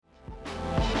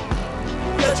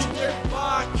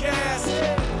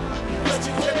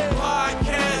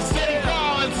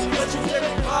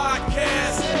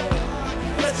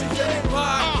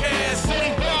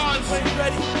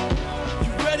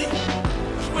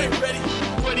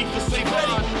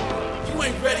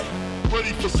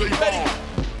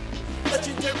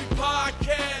Legendary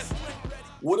Podcast.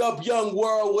 What up, young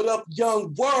world? What up,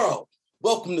 young world?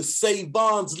 Welcome to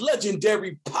Savon's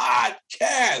Legendary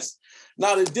Podcast.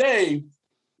 Now today,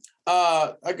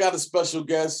 I got a special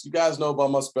guest. You guys know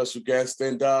about my special guest,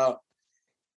 and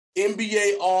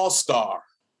NBA All-Star,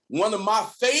 one of my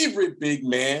favorite big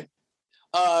men,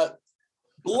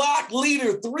 block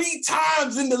leader 3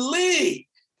 times in the league.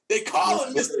 They call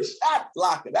him Mr. Shot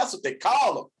Blocker. That's what they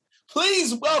call him.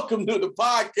 Please welcome to the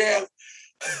podcast,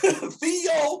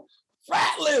 Theo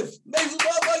Ratliff. Make some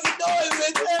motherfucking noise.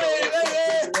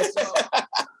 Hey.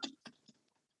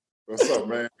 What's up,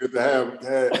 man? Good to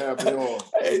have me on.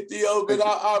 Hey, Theo, man,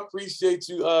 I appreciate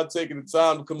you taking the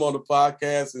time to come on the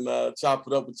podcast and chop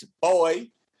it up with your boy.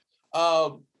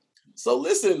 So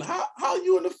listen, how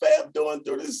you and the fam doing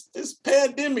through this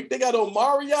pandemic? They got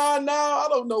Omarion now. I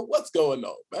don't know what's going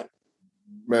on, man.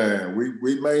 Man,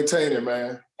 we maintain it,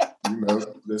 man. You know,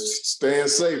 just staying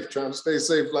safe, trying to stay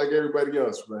safe like everybody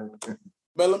else, man.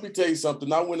 Man, let me tell you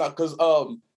something. I went out because I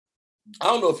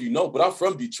don't know if you know, but I'm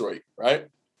from Detroit, right?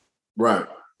 Right.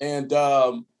 And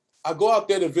I go out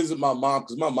there to visit my mom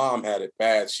because my mom had it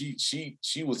bad. She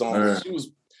was on Man.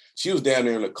 she was down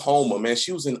there in a coma, man.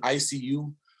 She was in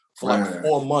ICU for like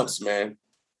 4 months, man.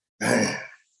 Man.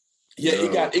 Yeah,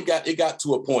 it got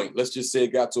to a point. Let's just say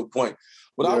it got to a point.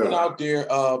 But I went out there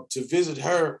to visit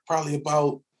her probably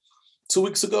about 2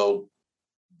 weeks ago.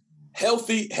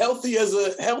 Healthy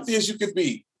as you could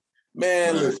be.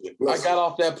 Man, listen, I got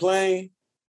off that plane.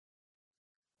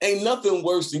 Ain't nothing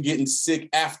worse than getting sick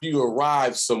after you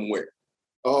arrive somewhere.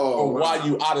 Or while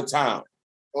you out of town.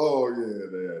 Oh,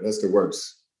 yeah, that's the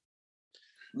worst.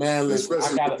 Man, listen,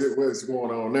 especially with what's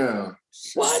going on now.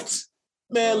 What?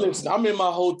 Man, listen, I'm in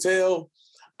my hotel.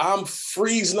 I'm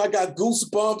freezing. I got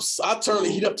goosebumps. I turn the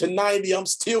heat up to 90. I'm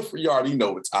still free. You already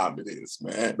know what time it is,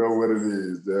 man. Know what it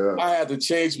is, yeah. I had to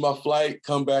change my flight,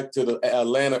 come back to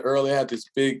Atlanta early. I had this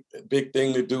big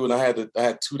thing to do, and I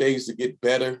had 2 days to get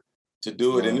better to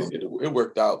do it, and it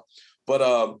worked out.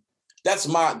 But that's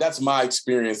my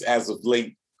experience as of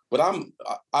late. But I'm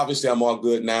all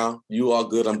good now. You all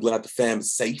good. I'm glad the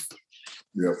fam's safe.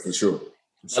 Yeah, for sure.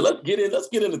 Now let's get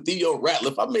into Theo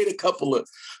Ratliff. I made a couple of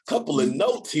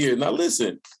notes here. Now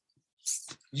listen,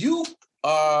 you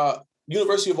are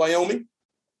University of Wyoming.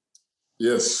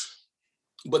 Yes.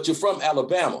 But you're from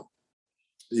Alabama.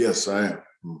 Yes, I am.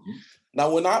 Mm-hmm. Now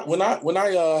when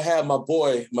I had my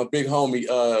boy, my big homie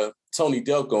Tony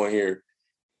Delco in here,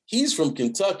 he's from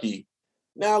Kentucky.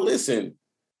 Now listen,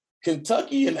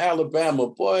 Kentucky and Alabama,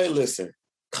 boy, listen,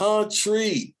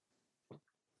 country.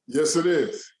 Yes, it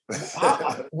is.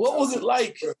 What was it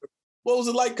like? What was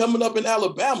it like coming up in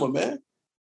Alabama, man?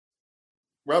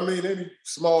 Well, I mean, any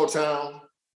small town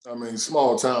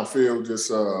feel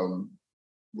just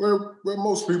where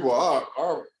most people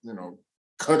are, you know,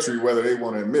 country, whether they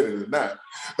want to admit it or not.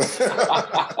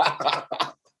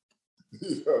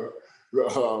 You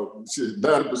know,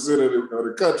 90% of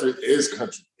the country is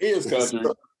country. Is country.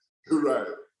 Right.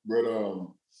 But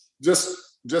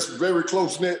just very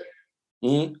close-knit.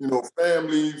 Mm-hmm. You know,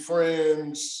 family,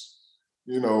 friends,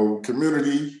 you know,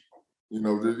 community, you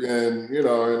know, and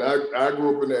I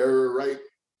grew up in the area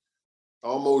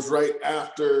almost right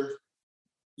after,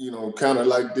 you know, kind of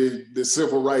like the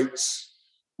civil rights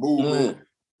movement,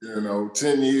 you know,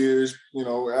 10 years, you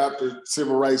know, after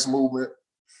civil rights movement,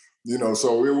 you know,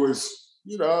 so it was,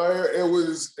 you know, it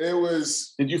was.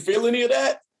 Did you feel any of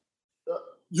that?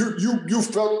 You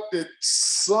felt it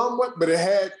somewhat, but it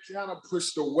had kind of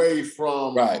pushed away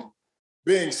from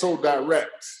being so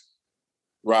direct.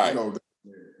 Right.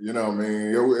 You know what I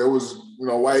mean? It was, you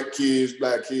know, white kids,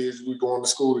 black kids, we going to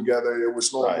school together. It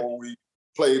was normal. We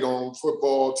played on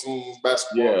football teams,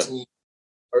 basketball teams.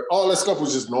 All that stuff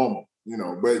was just normal, you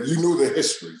know, but you knew the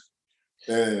history.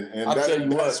 And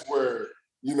that's where,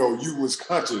 you know, you was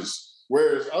conscious.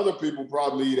 Whereas other people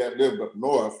probably that lived up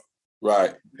north,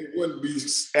 right, they wouldn't be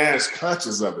as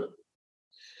conscious of it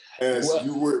as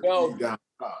you were down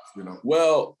south, you know.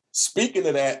 Well, speaking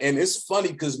of that, and it's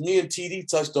funny because me and TD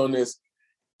touched on this.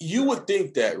 You would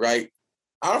think that, right?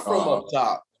 I'm from up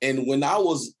top, and when I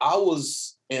was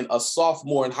in a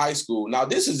sophomore in high school. Now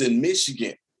this is in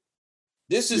Michigan.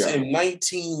 This is in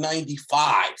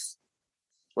 1995,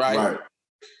 right?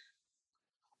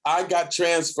 I got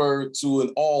transferred to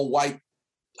an all-white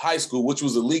high school, which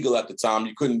was illegal at the time.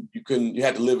 You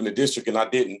had to live in the district, and I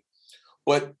didn't.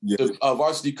 But the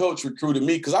varsity coach recruited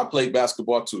me because I played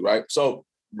basketball too, right? So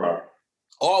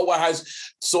all white high school,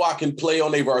 so I can play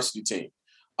on their varsity team.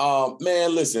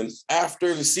 Man, listen,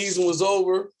 after the season was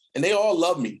over, and they all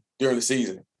loved me during the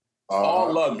season.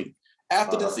 All loved me.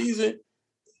 After the season,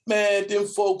 Man, them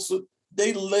folks,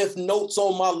 they left notes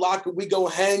on my locker. We gonna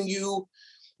hang you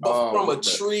from a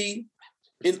tree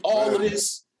and all of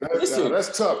this. Listen,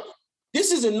 that's tough.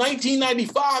 This is in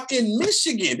 1995 in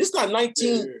Michigan. This is not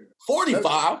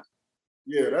 1945.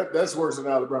 That's worse than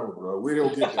Alabama, bro. We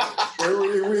don't get that.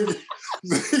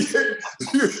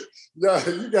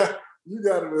 you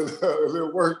got it a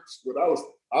little worse. But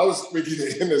I was speaking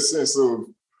in the sense of,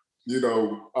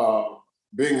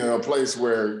 being in a place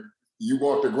where you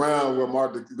walk the ground where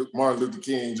Martin Luther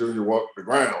King Jr. walked the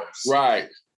grounds. Right.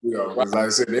 Because like I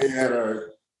said, they had a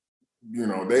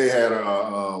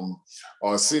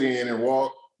sit-in and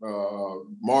walk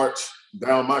march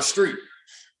down my street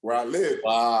where I live.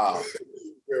 Wow.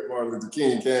 Where Martin Luther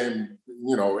King came,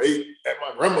 ate at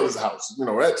my grandmother's house,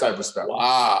 that type of stuff.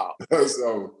 Wow.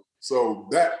 So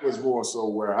that was more so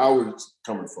where I was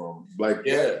coming from. Like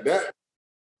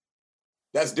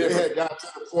that's different. They had got to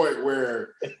the point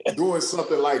where doing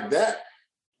something like that.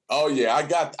 Oh yeah, I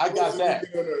got that.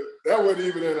 That wasn't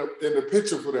even in the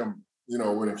picture for them,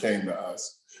 when it came to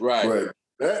us. Right. But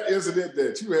that incident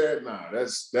that you had,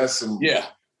 that's some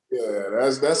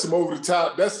that's some over the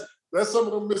top. That's some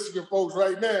of them Michigan folks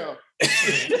right now.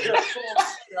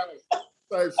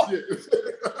 Type shit.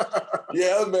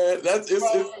 Yeah, man. It's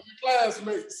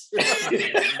classmates.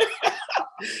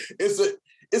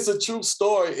 It's a true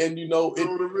story, and you know what I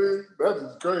mean? That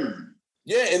is crazy.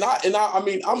 Yeah, and I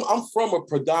mean, I'm from a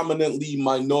predominantly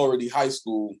minority high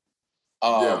school.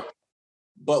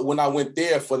 But when I went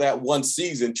there for that one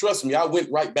season, trust me, I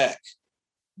went right back.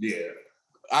 Yeah.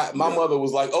 My mother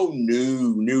was like, "Oh,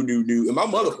 no." And my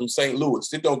mother from St.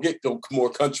 Louis. It don't get no more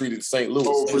country than St. Louis.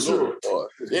 Oh, for sure.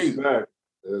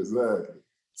 Exactly.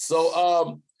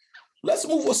 So let's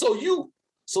move on.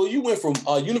 So you went from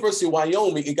University of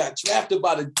Wyoming and got drafted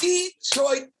by the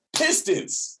Detroit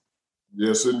Pistons.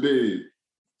 Yes, indeed.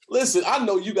 Listen, I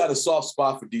know you got a soft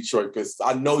spot for Detroit because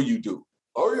I know you do.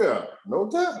 Oh yeah, no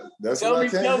doubt. Tell me,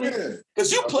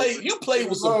 because you played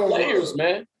with some players,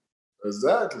 man.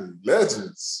 Exactly,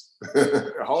 legends,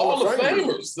 Hall of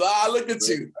Famers. Look at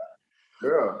you.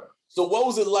 Yeah. So what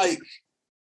was it like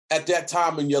at that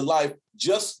time in your life?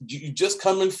 You just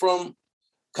coming from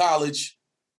college,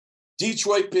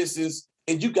 Detroit Pistons,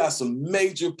 and you got some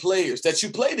major players that you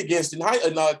played against in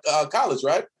college,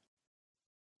 right?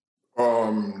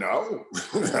 No,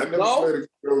 I never played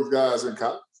against those guys in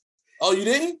college. Oh, you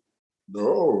didn't?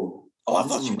 No. Oh, I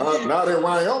thought you did. Not in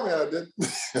Wyoming, I didn't.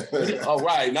 Oh,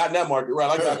 right. Not in that market.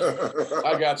 Right,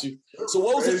 I got you. So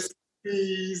what was it? And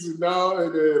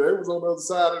they was on the other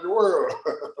side of the world.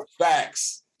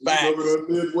 Facts. Over the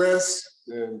Midwest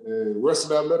and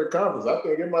Western Athletic Conference. I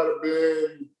think it might have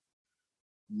been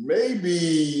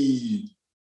maybe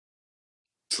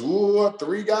 2 or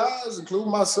 3 guys,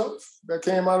 including myself, that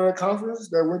came out of the conference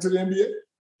that went to the NBA.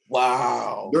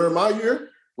 Wow. During my year.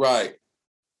 Right.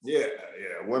 Yeah.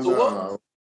 What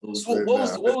was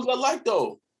that like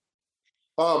though?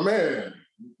 Oh man,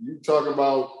 you talking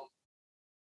about,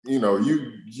 you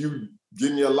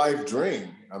getting your life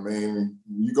dream. I mean,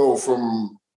 you go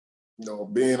from,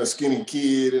 being a skinny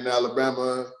kid in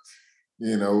Alabama,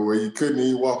 where you couldn't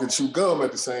even walk and chew gum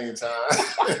at the same time.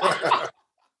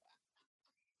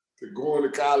 To going to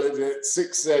college at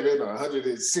 6'7",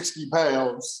 160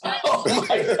 pounds. Oh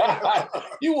my God.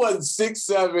 You wasn't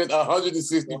 6'7",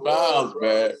 160 pounds,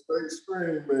 man.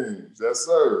 Extreme man. Yes,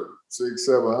 sir.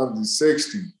 6'7",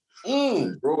 160.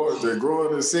 They're growing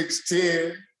to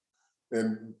 6'10"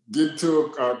 and get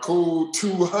to a cool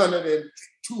 200 and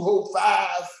 205.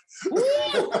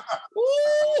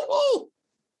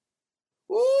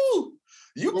 Woo!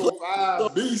 You play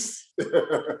beast.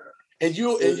 And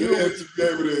you be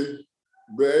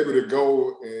able to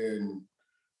go and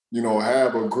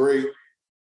have a great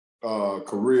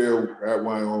career at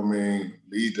Wyoming,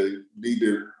 lead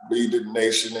the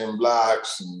nation in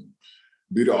blocks, and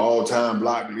be the all-time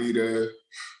block leader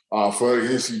for the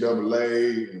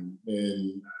NCAA,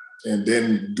 and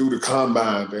then do the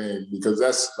combine thing, because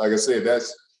that's, like I said,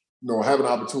 that's have an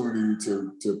opportunity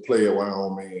to play at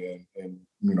Wyoming, and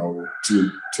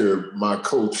to my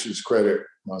coach's credit.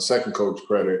 My second coach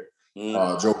credit,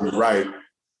 Joey Wright,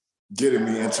 getting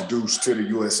me introduced to the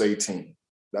USA team.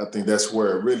 I think that's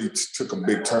where it really took a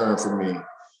big turn for me.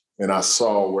 And I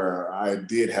saw where I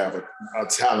did have a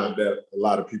talent that a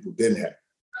lot of people didn't have.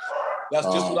 That's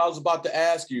just what I was about to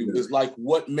ask you, is like,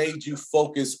 what made you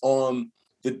focus on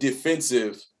the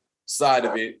defensive side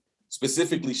of it,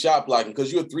 specifically shot blocking?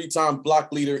 Because you're a 3-time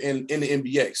block leader in the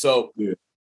NBA. So is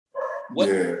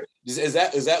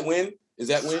that when? Is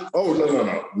that when? Oh,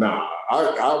 no. Nah,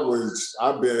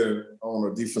 I've been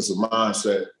on a defensive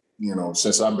mindset,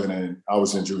 since I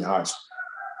was in junior high school.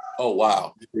 Oh,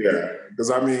 wow. Yeah,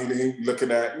 because I mean,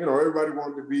 looking at, everybody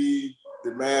wanted to be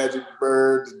the Magic,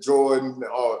 Bird, the Jordan,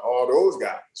 all those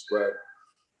guys. But,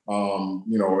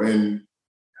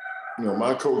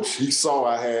 my coach, he saw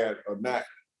I had a knack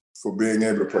for being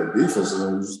able to play defense.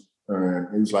 And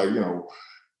he was like,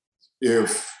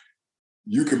 if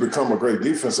you can become a great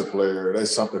defensive player,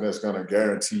 that's something that's going to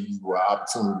guarantee you an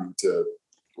opportunity to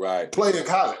play in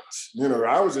college.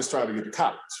 I was just trying to get to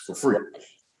college for free.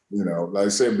 Like I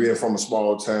said, being from a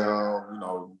small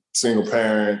town, single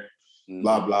parent,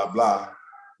 blah, blah, blah.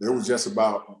 It was just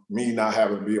about me not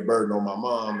having to be a burden on my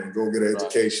mom and go get an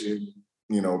education,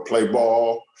 play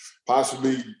ball,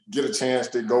 possibly get a chance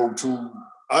to go to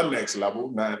a next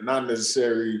level, not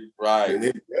necessarily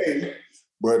the NBA,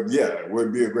 but yeah, it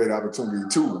would be a great opportunity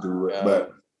to do it. Yeah.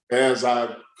 But as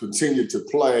I continued to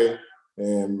play,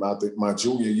 and I think my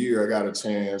junior year, I got a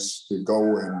chance to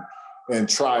go and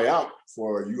try out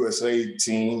for a USA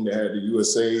team. They had the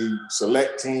USA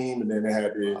select team, and then they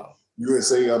had the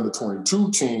USA under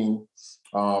 22 team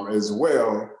as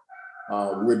well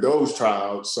with those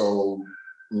tryouts. So,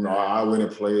 I went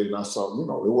and played, and I saw,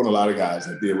 there weren't a lot of guys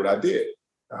that did what I did.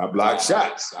 I blocked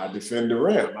shots. I defended the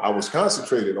rim. I was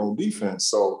concentrated on defense.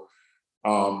 So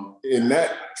in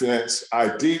that sense,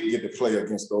 I did get to play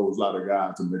against those lot of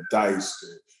guys, and McDyess,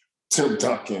 Tim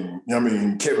Duncan,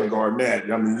 Kevin Garnett,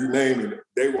 you name it,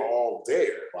 they were all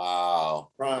there.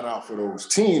 Wow. Trying out for those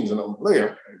teams, and I'm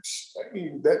like, they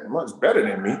ain't that much better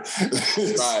than me.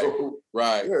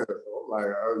 Right. Yeah,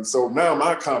 so now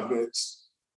my confidence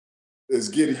is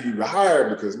getting even higher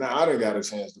because now I done got a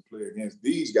chance to play against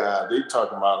these guys. They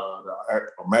talking about a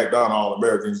McDonald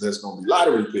All-Americans that's going to be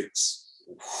lottery picks.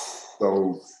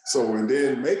 So and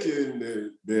then making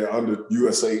the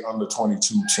USA under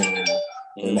 22 team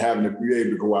and having to be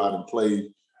able to go out and play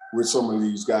with some of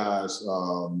these guys,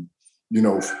 on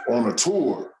a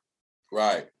tour.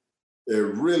 Right. They're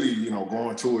really,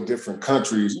 going to different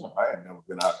countries. I had never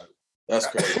been out of That's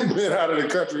crazy. Been out of the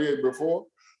country before.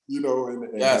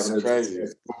 And that's crazy.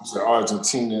 To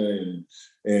Argentina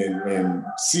and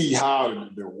see how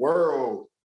the world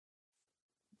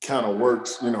kind of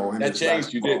works, that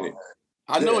changed you, didn't it?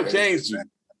 I know it changed you.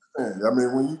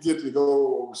 When you get to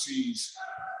go overseas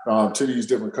to these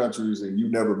different countries and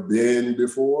you've never been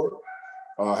before,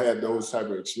 had those type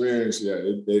of experience,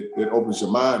 it opens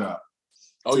your mind up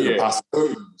to the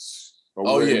possibilities of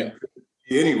where you could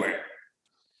be anywhere,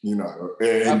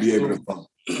 and be able to.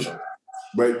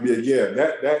 But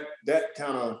that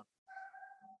kind of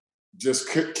just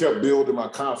kept building my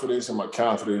confidence in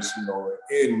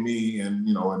me, and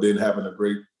and then having a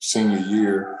great senior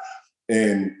year,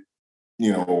 and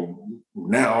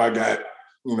now I got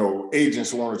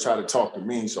agents who want to try to talk to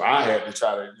me, so I had to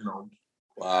try to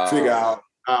figure out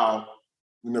how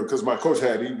because my coach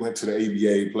he went to the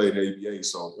ABA, played the ABA,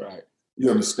 so you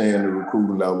understand the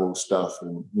recruiting level stuff,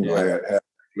 and I had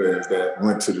players that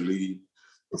went to the league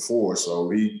before, so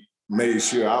he made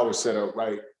sure I was set up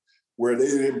right where they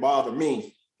didn't bother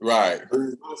me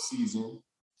during my season.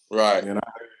 Right. And I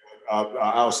an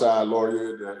outside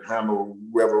lawyer to handle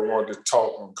whoever wanted to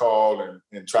talk and call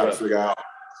and try to figure out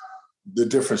the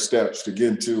different steps to get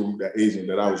into the agent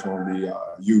that I was going to be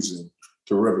using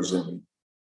to represent me.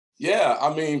 Yeah,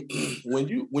 when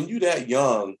you that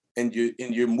young and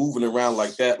you're moving around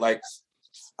like that, like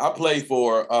I played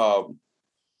for a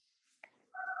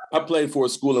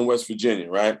school in West Virginia,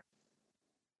 right?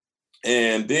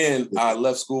 And then I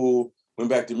left school,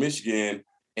 went back to Michigan,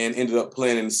 and ended up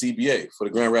playing in the CBA for the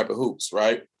Grand Rapids Hoops,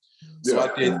 right? So I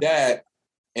did that,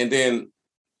 and then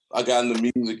I got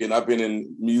into music, and I've been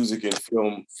in music and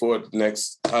film for the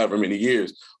next however many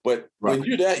years. But when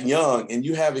you're that young and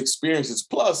you have experiences,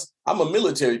 plus I'm a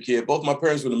military kid. Both my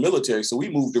parents were in the military, so we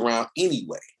moved around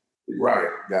anyway. Right,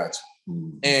 gotcha.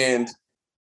 And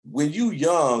when you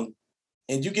young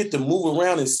and you get to move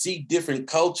around and see different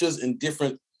cultures and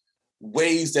different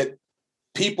ways that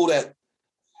people that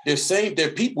they're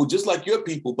people just like your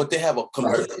people, but they have a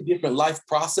completely different life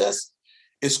process,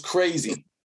 it's crazy.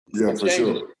 Yeah, for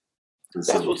sure.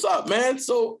 That's what's up, man.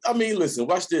 So, listen,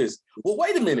 watch this. Well,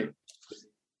 wait a minute.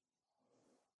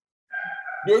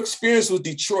 Your experience with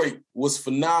Detroit was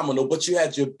phenomenal, but you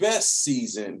had your best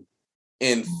season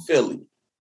in Philly.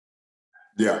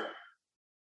 Yeah.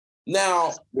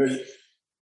 Now,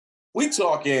 we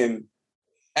talking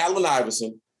Allen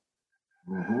Iverson.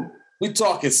 Mm-hmm. We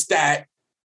talking Stat.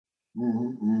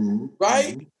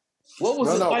 Right? What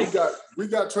was it like? We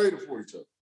got traded for each other.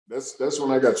 That's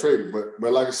when I got traded.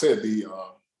 But like I said,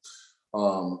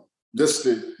 just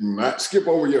to not skip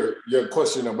over your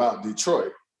question about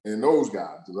Detroit and those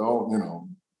guys, that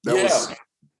was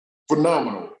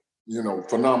phenomenal.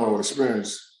 phenomenal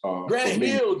experience Grant for me.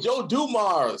 Hill, Joe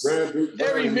Dumars,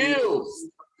 Terry Mills.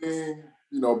 Being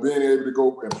able to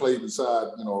go and play beside,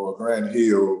 a Grant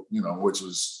Hill, which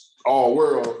was all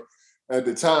world at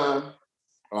the time.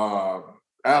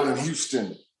 Allen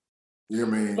Houston, you know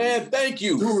what I mean? Man, thank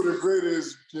you. Two of the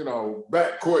greatest,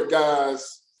 backcourt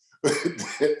guys.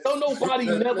 Don't nobody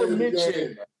never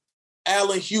mention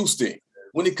Allen Houston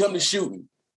when it comes to shooting.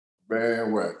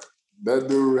 Man, what? That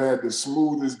dude had the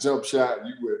smoothest jump shot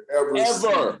you would ever see.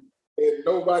 And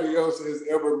nobody else has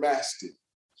ever matched it.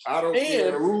 I don't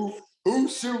care who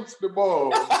shoots the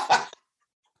ball.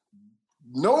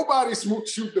 Nobody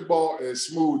shoot the ball as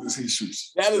smooth as he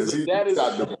shoots. That is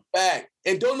a fact.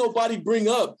 And don't nobody bring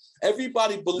up.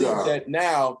 Everybody believes that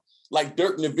now, like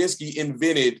Dirk Nowitzki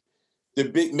invented the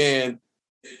big man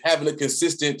having a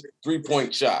consistent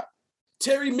three-point shot.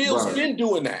 Terry Mills been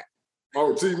doing that.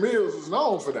 Oh, T. Mills was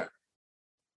known for that.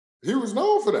 He was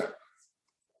known for that.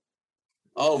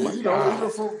 Oh my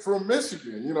God. Even from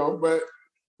Michigan, but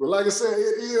like I said,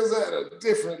 it is at a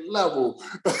different level.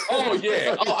 Oh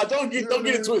yeah. Oh, I don't get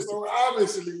it twisted. So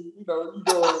obviously, you go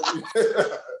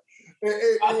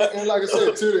and like I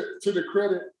said, to the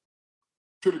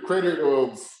credit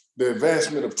of the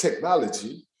advancement of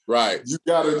technology, right? You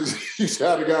gotta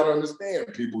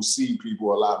understand. People see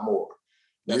people a lot more.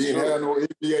 We ain't had no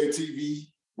NBA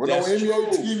TV. No NBA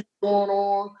TV going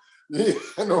on.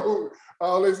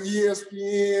 All this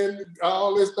ESPN,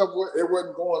 all this stuff, it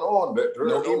wasn't going on.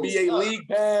 No NBA League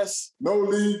Pass. No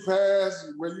League Pass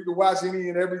where you can watch any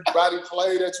and everybody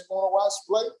play that you want to watch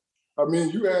play. I mean,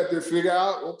 you had to figure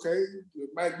out, okay, it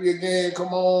might be a game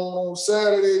come on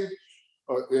Saturday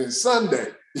and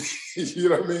Sunday. You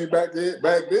know what I mean? Back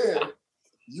then,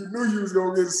 you knew you was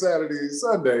going to get Saturday and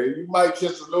Sunday. You might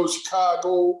catch a little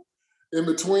Chicago in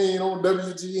between on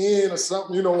WGN or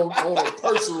something, on a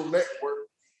personal network.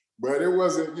 But it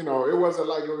wasn't, it wasn't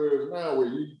like it is now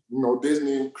where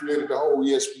Disney created the whole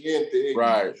ESPN thing.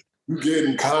 Right. You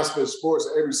getting constant sports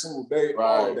every single day,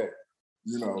 all that.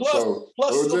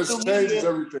 Plus it just changes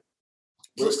everything.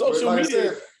 But social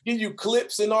media give you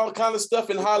clips and all kind of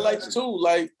stuff and highlights too.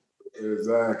 Like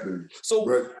exactly. So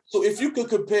if you could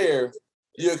compare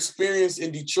your experience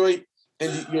in Detroit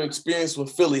and your experience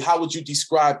with Philly, how would you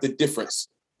describe the difference?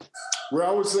 Well,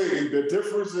 I would say the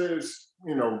difference is,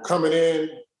 coming in,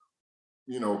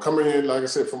 like I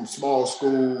said, from small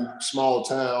school, small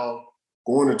town,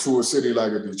 going into a city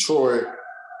like a Detroit,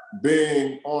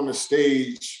 being on the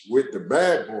stage with the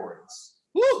Bad Boys,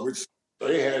 which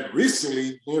they had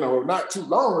recently, not too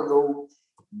long ago,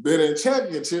 been in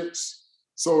championships.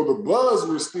 So the buzz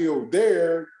was still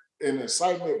there and the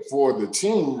excitement for the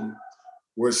team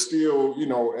was still,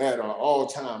 at an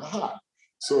all-time high.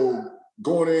 So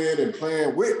going in and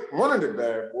playing with one of the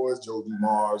Bad Boys, Joe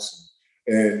Dumars,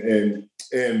 and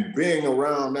being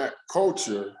around that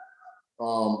culture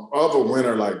of a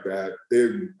winner like that,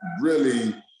 it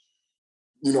really,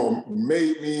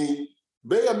 made me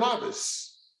be a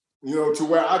novice, to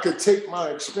where I could take my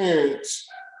experience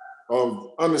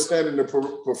of understanding the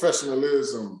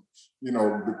professionalism,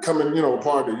 becoming,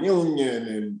 part of the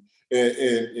union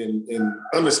and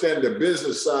understanding the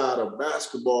business side of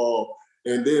basketball,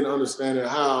 and then understanding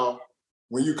how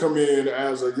when you come in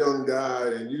as a young guy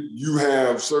and you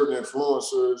have certain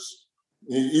influencers,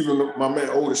 even my man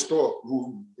Otis Thorpe,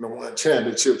 who won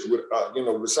championships with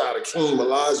beside Akeem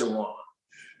Olajuwon,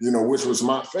 which was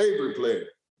my favorite player.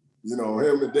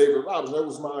 Him and David Robinson, that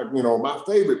was my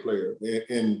favorite player.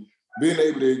 And being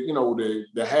able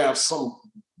to have some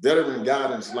veteran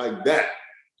guidance like that,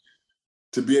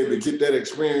 to be able to get that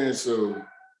experience of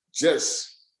just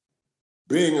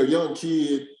being a young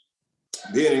kid,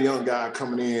 being a young guy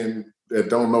coming in that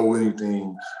don't know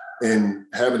anything, and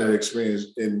having that experience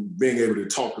and being able to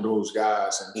talk to those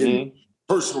guys and getting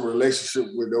personal relationship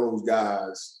with those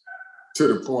guys to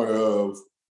the point of,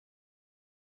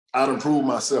 I done proved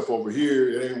myself over here,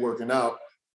 it ain't working out.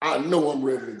 I know I'm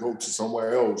ready to go to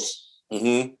somewhere else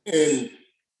and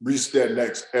reach that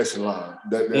next echelon,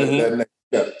 that next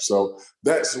step. So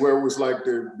that's where it was like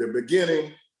the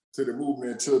beginning to the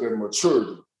movement to the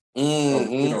maturity.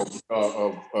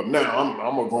 Of now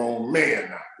I'm a grown man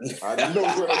now. I know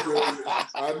what I'm doing.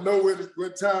 I know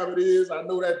what time it is. I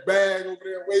know that bag over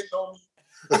there waiting on me.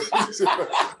 So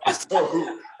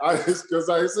because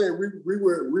like I said, we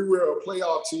were a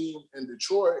playoff team in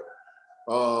Detroit.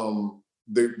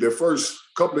 The first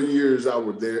couple of years I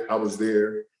was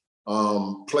there.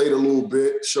 Played a little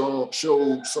bit, showed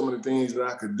some of the things that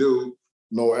I could do,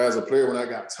 as a player when I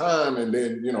got time. And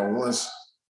then, once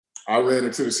I ran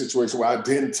into the situation where I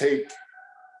didn't take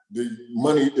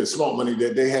the small money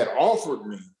that they had offered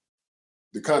me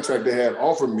the contract they had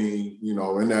offered me,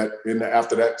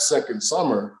 after that second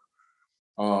summer,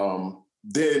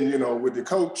 then, with the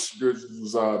coach, there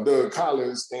was Doug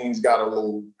Collins, things got a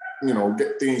little,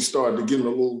 things started to get a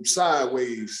little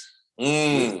sideways.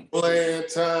 Playing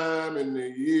time in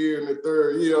the year, in the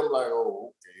third year, I'm like,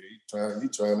 oh, okay, he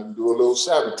trying to do a little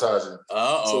sabotaging.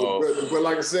 So, but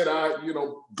like I said,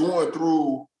 going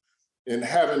through and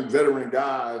having veteran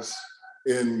guys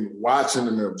and watching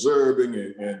and observing,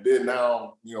 and then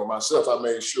now, myself, I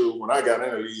made sure when I got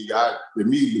in the league, I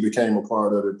immediately became a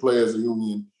part of the Players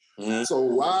Union. Mm-hmm.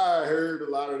 So I heard a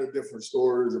lot of the different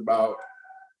stories about,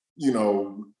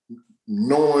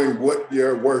 knowing what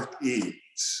your worth is.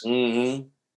 Mm-hmm.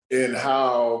 And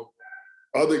how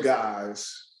other guys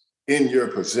in your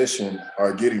position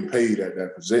are getting paid at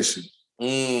that position.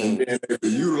 And then if you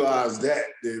utilize that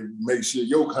to make sure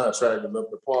your contract is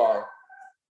up to par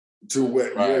to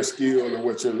what your skill and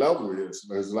what your level is.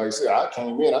 Because like I said, I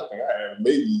came in, I think I had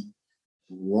maybe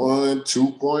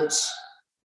 1-2 points,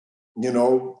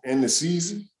 in the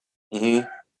season. Mm-hmm.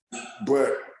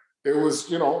 But it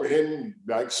was, in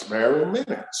like sparing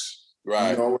minutes.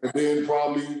 Right. And then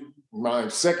probably my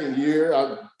second year,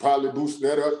 I probably boosted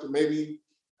that up to maybe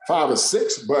 5 or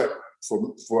 6. But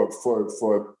for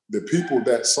the people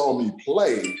that saw me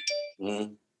play,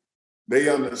 they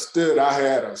understood I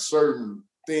had a certain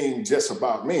thing just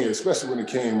about me, especially when it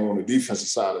came on the defensive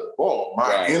side of the ball.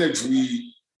 My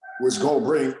energy was going to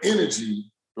bring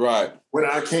energy when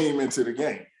I came into the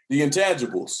game. The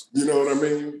intangibles. You know what I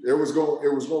mean? It was going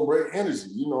to bring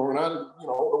energy, and I,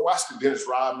 to watch the Dennis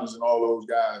Rodmans and all those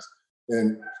guys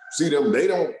and see them, they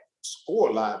don't score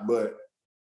a lot, but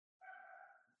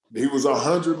he was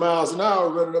 100 miles an hour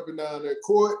running up and down that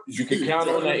court. You can count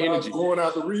on that energy. Going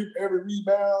out to every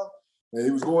rebound, and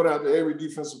he was going out to every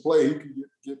defensive play he could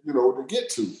to get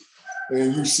to.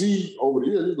 And you see over the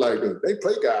years, like they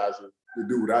play guys that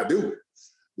do what I do,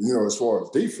 as far as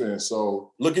defense.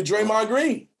 So look at Draymond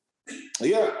Green.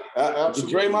 Yeah,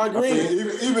 absolutely. Draymond Green. I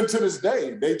mean, even to this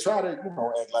day, they try to,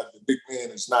 act like the big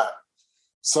man is not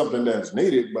something that's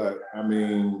needed. But I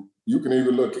mean, you can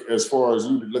even look as far as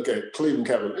you look at Cleveland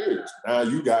Cavaliers. Now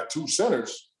you got 2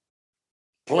 centers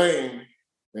playing,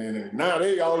 and now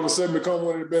they all of a sudden become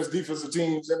one of the best defensive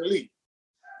teams in the league.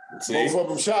 See? Both of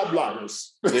them shot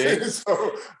blockers.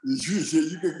 So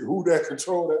you can who that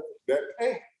control that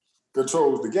paint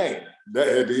controls the game. That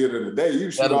at the end of the day,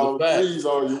 you shoot all the threes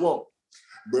all you want.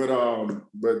 But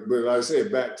like I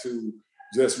said, back to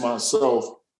just myself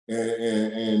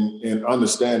and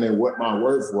understanding what my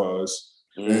worth was,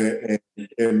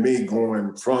 and me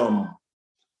going from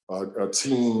a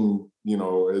team,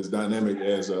 as dynamic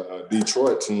as a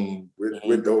Detroit team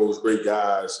with those great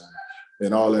guys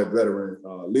and all that veteran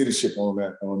leadership on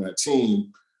that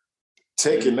team,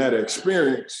 taking that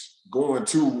experience, going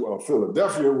to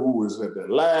Philadelphia, who was at the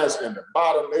last and the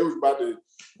bottom. They was about to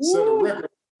set a record,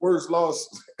 worst loss.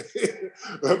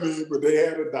 I mean, but they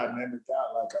had a dynamic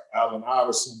guy like Allen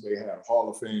Iverson. They had a Hall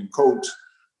of Fame coach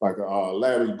like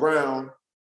Larry Brown.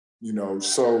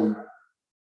 So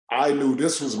I knew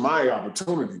this was my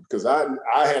opportunity because I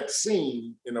had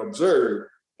seen and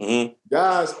observed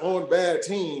guys on bad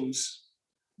teams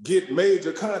get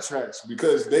major contracts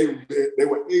because they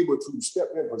were able to step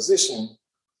in position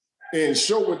and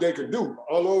show what they could do.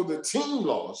 Although the team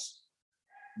lost,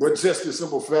 but just the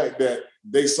simple fact that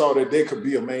they saw that they could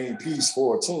be a main piece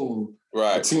for a team.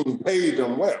 Right. The team paid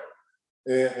them well.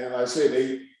 And like I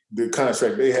said, the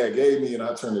contract they had gave me and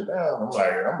I turned it down.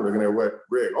 I'm looking at what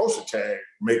Greg Ostertag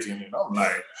making, and I'm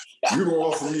like, you gonna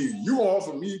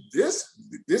offer me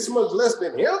this much less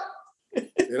than him?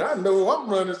 And I know I'm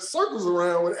running circles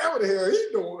around whatever the hell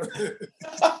he's doing.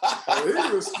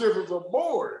 He was stiff as a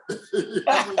board.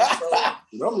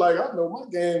 And I'm like, I know my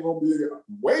game gonna be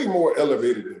way more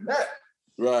elevated than that.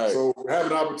 Right. So have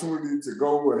an opportunity to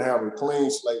go and have a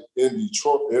clean slate in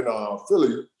Detroit, in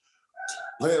Philly,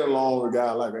 playing along with a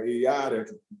guy like an AI that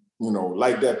can,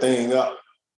 light that thing up,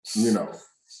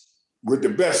 with the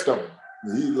best of them.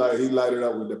 He lighted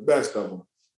up with the best of them.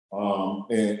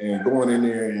 And going in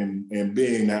there and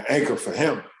being that anchor for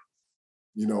him,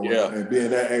 and being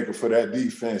that anchor for that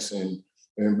defense. And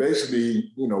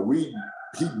basically,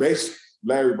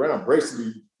 Larry Brown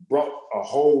basically brought a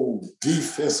whole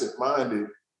defensive-minded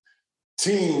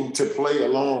team to play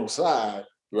alongside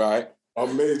a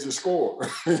major scorer.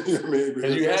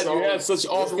 And you had such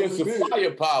offensive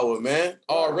firepower, man,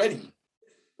 already.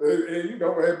 And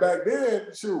back then,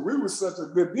 we were such a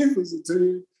good defensive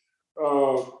team.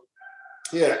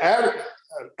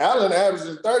 Allen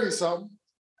averaging 30-something.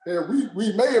 Yeah,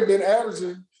 we may have been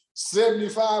averaging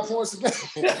 75 points a game.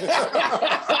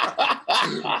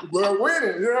 but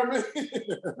winning, you know what I mean?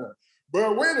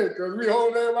 But winning, because we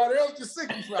hold everybody else to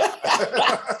 65.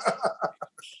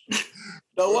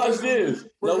 Now watch this.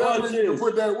 Now watch this. You can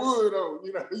put that wood on,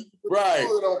 you know. You can put right.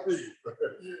 wood on people.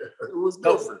 Yeah, it was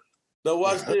different. Now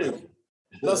watch this.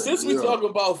 Now, since we talk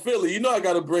about Philly, you know I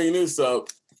got to bring this up.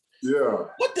 Yeah.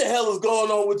 What the hell is going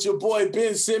on with your boy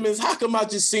Ben Simmons? How come I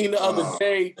just seen the other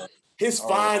day his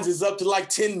fines is up to like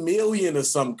 10 million or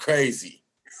something crazy?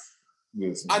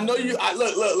 Listen, I know you.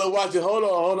 Look, watch it. Hold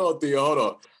on, Theo. Hold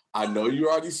on. I know you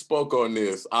already spoke on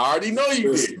this. I already know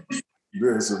you did.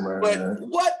 Listen, man. But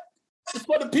what?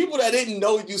 For the people that didn't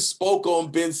know you spoke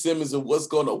on Ben Simmons and what's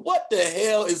going on, what the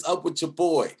hell is up with your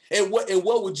boy? And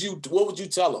what would you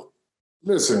tell him?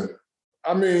 Listen,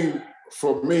 I mean,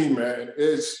 for me, man,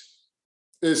 it's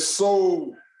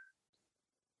so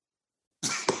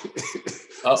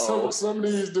some of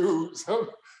these dudes, man,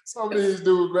 I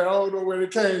don't know where they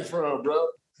came from, bro.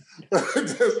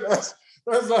 that's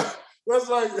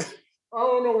like I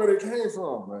don't know where they came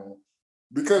from, man.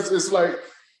 Because it's like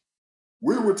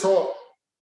we were taught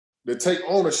to take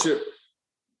ownership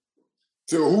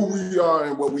to who we are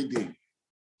and what we did.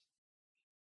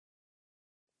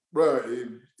 Bro,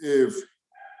 if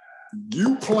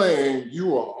you playing,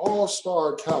 you are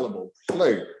all-star caliber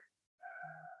player,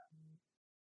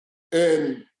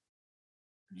 and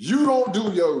you don't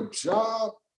do your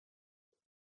job,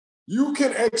 you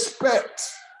can expect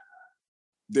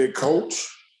the coach,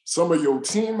 some of your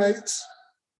teammates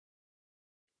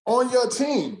on your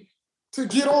team to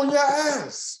get on your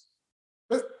ass.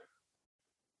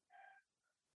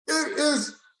 It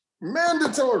is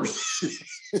mandatory.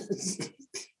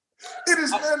 It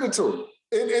is mandatory.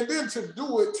 And then to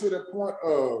do it to the point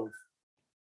of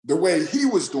the way he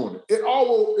was doing it, it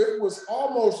was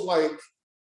almost like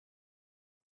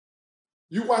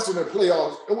you watching the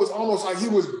playoffs, it was almost like he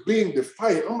was being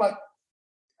defiant. I'm like,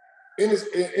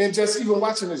 and just even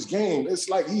watching this game, it's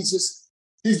like he's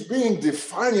being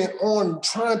defiant on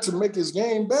trying to make his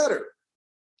game better.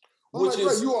 Which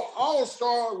is, you're an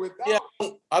all-star without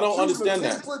I don't understand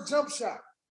that. 10-foot jump shot.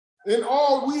 And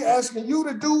all we asking you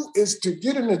to do is to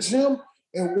get in the gym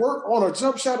and work on a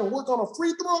jump shot and work on a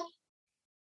free throw.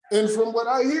 And from what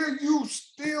I hear, you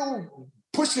still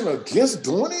pushing against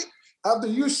doing it after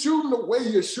you're shooting the way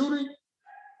you're shooting,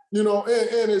 you know,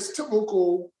 and it's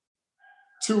typical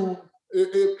to,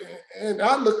 and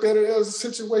I looked at it as a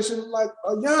situation like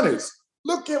Giannis.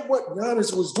 Look at what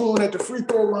Giannis was doing at the free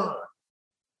throw line.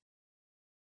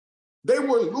 They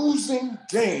were losing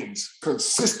games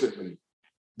consistently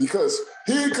because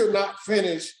he could not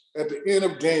finish at the end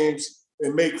of games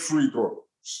and make free throws.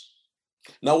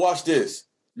 Now watch this.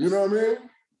 You know what I mean?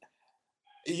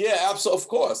 Yeah, of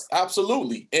course,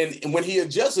 absolutely. And when he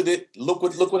adjusted it, look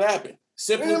what happened.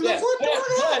 Simple as that.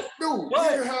 Dude, we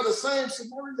didn't have the same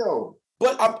scenario.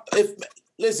 But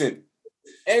listen,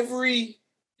 every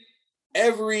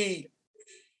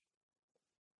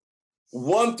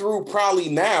 1 through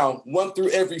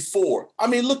every 4. I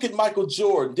mean, look at Michael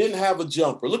Jordan, didn't have a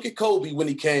jumper. Look at Kobe when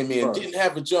he came in, didn't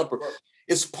have a jumper. Right.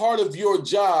 It's part of your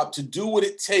job to do what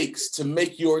it takes to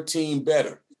make your team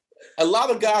better. A lot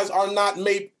of guys are not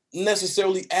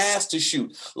necessarily asked to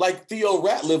shoot. Like Theo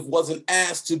Ratliff wasn't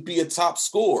asked to be a top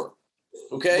scorer,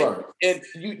 okay? Right. And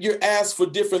you're asked for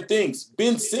different things.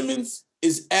 Ben Simmons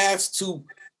is asked to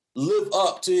live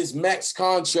up to his max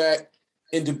contract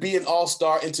and to be an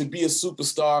all-star and to be a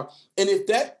superstar. And if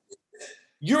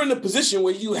you're in a position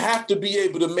where you have to be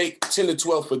able to make 10 to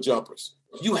 12 foot jumpers.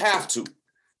 You have to.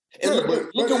 And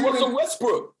look at Russell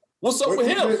Westbrook. What's up with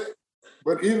him?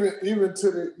 But even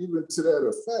to that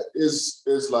effect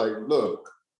is like, look,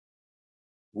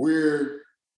 we're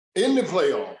in the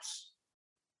playoffs.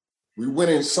 We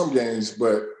winning some games,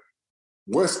 but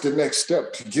what's the next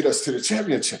step to get us to the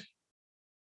championship?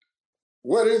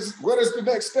 What is the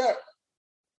next step?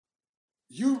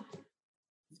 You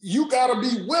gotta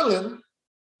be willing.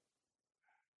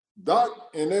 Doc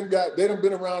and them guys, they done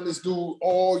been around this dude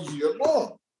all year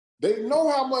long. They know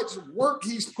how much work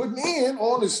he's putting in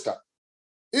on this stuff.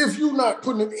 If you're not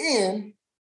putting it in,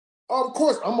 of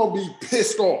course, I'm going to be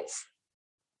pissed off.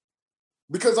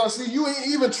 Because I see you ain't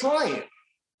even trying.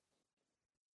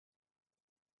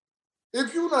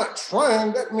 If you're not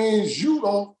trying, that means you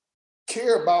don't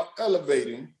care about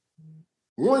elevating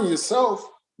yourself.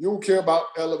 You don't care about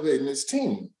elevating this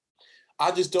team.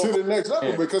 I just don't. To the next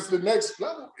level, because the next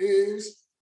level is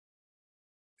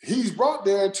he's brought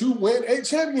there to win a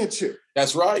championship.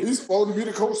 That's right. He's supposed to be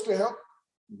the coach to help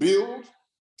build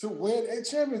to win a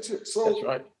championship. So that's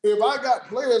right. If I got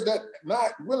players that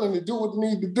not willing to do what they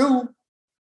need to do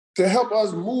to help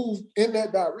us move in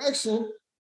that direction,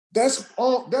 that's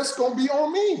gonna be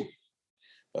on me.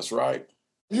 That's right.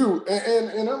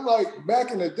 And I'm like,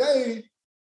 back in the day,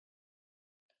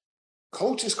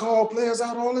 coaches call players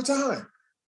out all the time.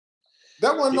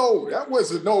 That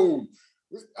wasn't no.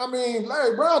 I mean,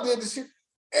 Larry Brown did this shit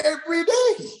every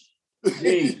day.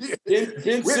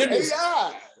 Ben with Simmons.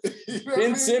 AI.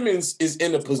 Ben Simmons is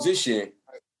in a position,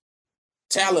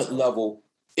 talent level.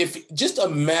 If just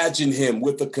imagine him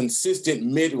with a consistent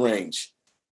mid-range.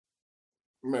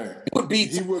 Man, he would be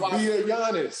a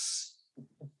Giannis.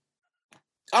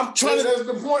 I'm trying to. That's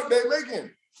the point they're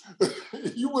making.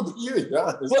 You would be a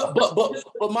Giannis.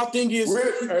 But my thing is,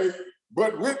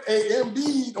 with a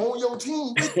Embiid on your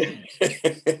team.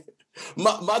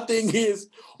 my thing is,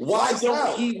 why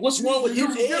don't he? What's wrong with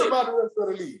his head? About the rest of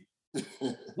the league.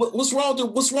 What's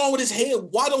wrong with his head?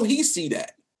 Why don't he see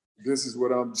that? This is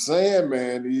what I'm saying,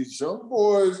 man. These young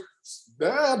boys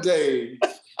nowadays,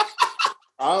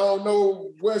 I don't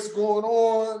know what's going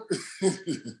on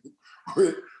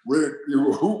with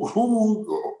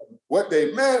who what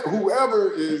they meant.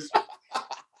 Whoever is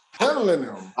handling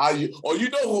them. You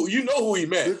know who he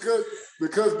meant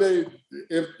because they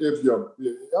if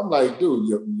I'm like,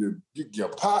 dude, your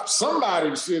pop,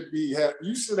 somebody should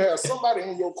you should have somebody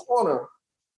in your corner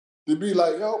to be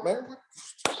like, yo, man.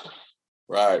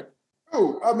 Right.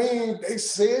 Dude, I mean, they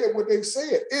said what they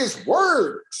said. It's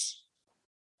words.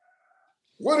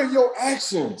 What are your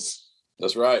actions?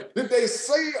 That's right. Did they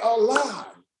say a lie?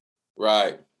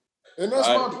 Right. And that's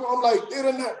my point. I'm like, they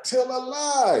did not tell a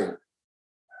lie.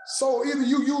 So either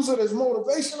you use it as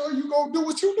motivation or you go do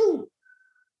what you do.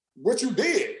 What you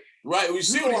did. Right.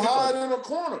 You were hiding in a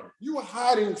corner. You were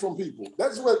hiding from people.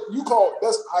 That's what you call,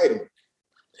 that's hiding.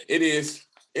 It is.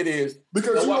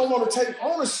 Because you don't want to take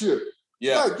ownership.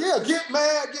 Yeah. Like, get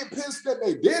mad, get pissed that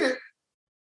they did it.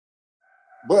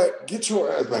 But get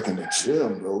your ass back in the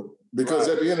gym, bro. Because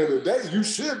at the end of the day, you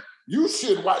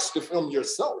should watch the film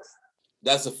yourself.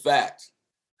 That's a fact.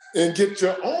 And get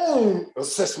your own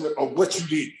assessment of what you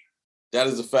did. That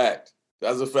is a fact.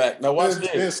 That's a fact. Now watch this.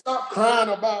 And stop crying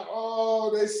about,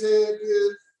 they said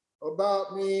this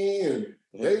about me and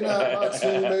they not my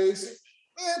teammates.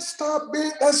 Man, stop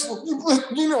being, that's what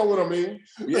you know what I mean.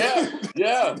 Yeah.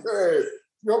 Hey,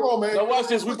 come on, man. Now watch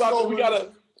this. We gotta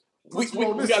pivot.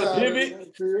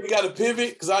 We gotta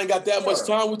pivot because I ain't got that much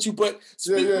time with you. But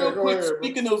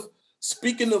speaking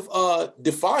of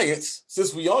defiance,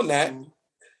 since we on that,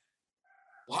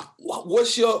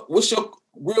 what's your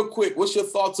real quick? What's your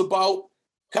thoughts about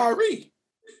Kyrie?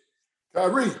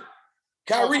 And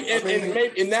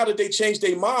now that they changed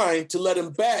their mind to let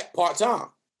him back part time.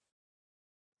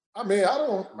 I mean, I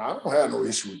don't have no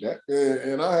issue with that.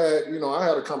 And I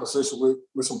had a conversation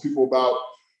with some people about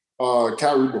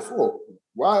Kyrie before.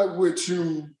 Why would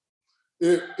you,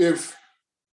 if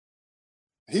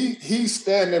he's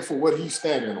standing for what he's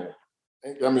standing on?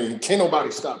 I mean, can't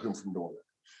nobody stop him from doing it.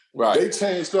 Right. They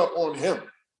changed up on him.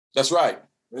 That's right.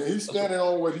 And he's standing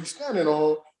on what he's standing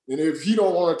on. And if he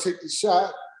don't want to take the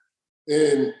shot,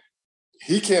 and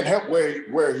he can't help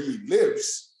where he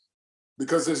lives,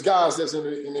 because there's guys that's in the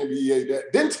NBA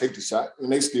that didn't take the shot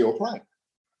and they still playing.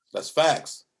 That's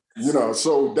facts.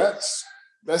 So that's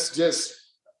just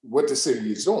what the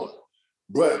city is doing.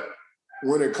 But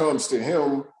when it comes to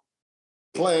him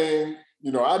playing,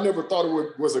 I never thought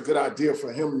it was a good idea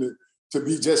for him to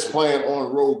be just playing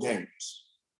on road games,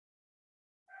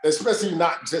 especially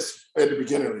not just at the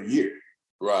beginning of the year.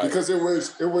 Right. Because it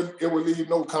would leave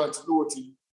no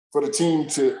continuity for the team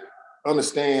to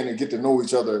understand and get to know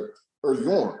each other early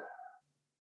on.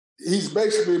 He's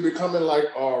basically becoming like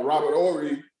Robert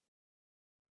Horry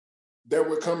that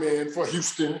would come in for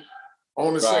Houston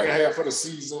on the second half of the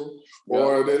season,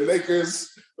 or the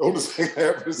Lakers on the second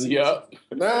half of the season. Yeah.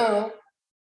 Now,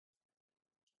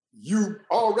 you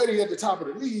already at the top of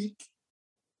the league,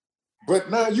 but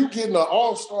now you getting an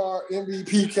all-star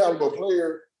MVP caliber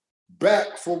player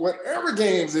back for whatever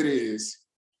games it is,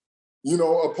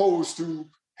 opposed to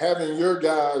having your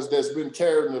guys that's been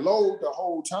carrying the load the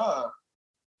whole time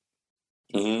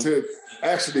to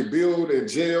actually build and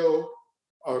gel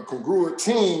a congruent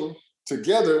team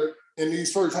together in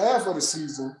these first half of the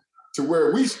season to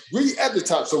where we at the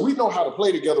top. So we know how to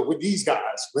play together with these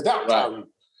guys without Kyrie.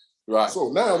 Right.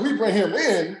 So now we bring him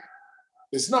in,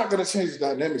 it's not going to change the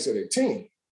dynamics of their team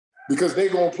because they're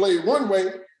going to play one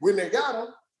way when they got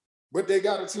him, but they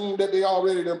got a team that they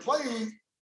already done played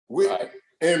with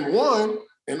and won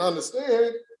and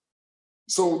understand.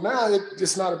 So now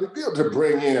it's not a big deal to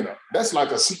bring in. That's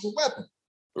like a secret weapon.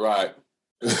 Right.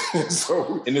 And it's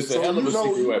a hell of a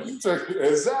secret weapon.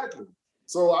 Exactly.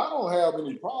 So I don't have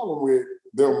any problem with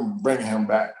them bringing him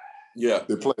back. Yeah.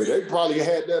 to play. They probably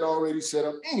had that already set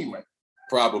up anyway.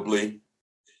 Probably.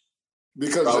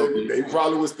 Because they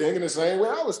probably was thinking the same way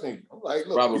I was thinking. I'm like,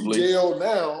 look, we jail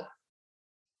now,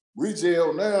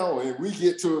 and we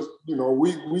get to,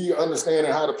 we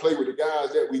understanding how to play with the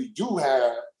guys that we do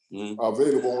have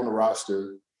available on the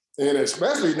roster. And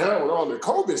especially now with all the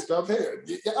COVID stuff here,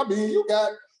 I mean, you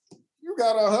got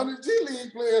 100 G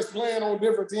League players playing on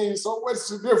different teams. So what's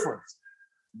the difference?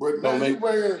 But now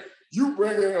you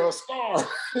bringing a star,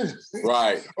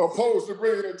 right? Opposed to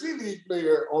bringing a G League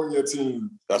player on your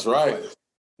team. That's right.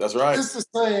 That's right. It's the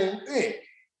same thing.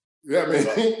 I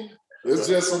mean, it's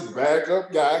just a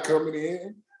backup guy coming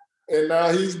in, and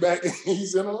now he's back.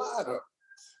 He's in the lineup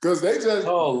because they just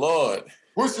Lord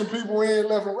pushing people in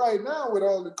left and right now with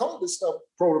all the COVID stuff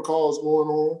protocols going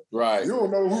on. Right. You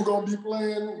don't know who's gonna be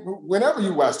playing whenever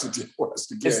you watch the game.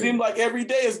 It seems like every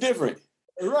day is different.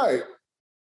 Right.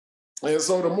 And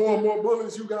so the more and more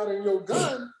bullets you got in your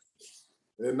gun,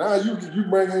 and now you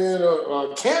bring in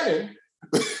a cannon.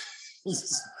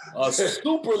 A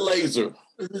super laser.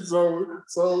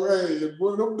 So hey, if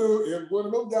one of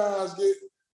them guys get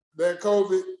that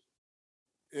COVID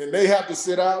and they have to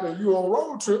sit out and you on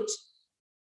road trips,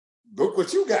 look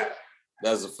what you got.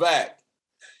 That's a fact.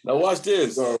 Now watch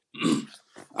this. So,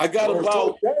 I got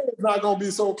about. It's not gonna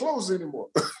be so close anymore.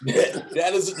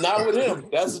 That is not with him.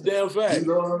 That's a damn fact. You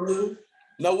know what I mean?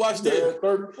 Now watch this.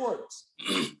 30 points.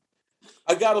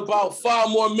 I got about 5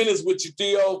 more minutes with you,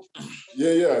 Theo.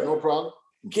 Yeah, no problem.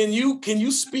 Can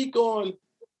you speak on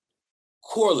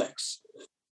Corlex?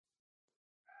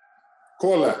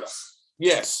 Corlex.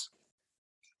 Yes.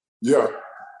 Yeah.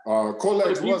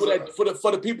 Corlex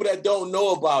for the people that don't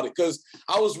know about it, because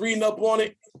I was reading up on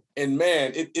it, and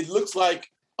man, it looks like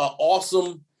an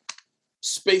awesome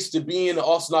space to be in, an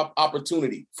awesome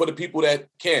opportunity for the people that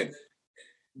can.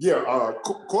 Yeah,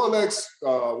 Corlex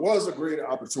was a great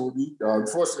opportunity.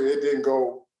 Unfortunately, it didn't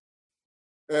go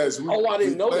as we I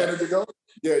didn't know planned that. it to go.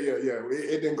 Yeah.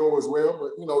 It didn't go as well,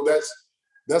 but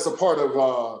that's a part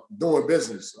of doing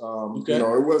business. Okay.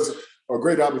 It was a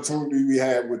great opportunity we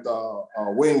had with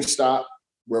Wingstop,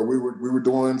 where we were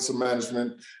doing some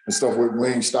management and stuff with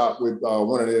Wingstop with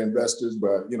one of their investors.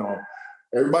 But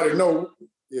everybody know,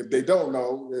 if they don't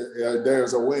know,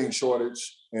 there's a wing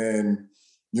shortage, and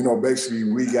basically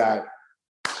we got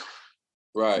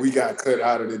cut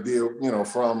out of the deal,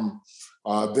 from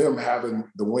them having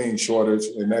the wing shortage,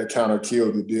 and that kind of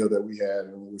killed the deal that we had,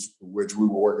 which we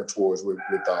were working towards with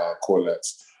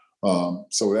Corlex.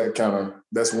 So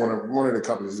that's one of the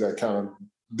companies that kind of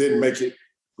didn't make it,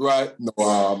 right? In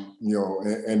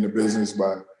the business,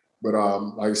 but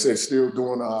like I said, still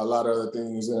doing a lot of other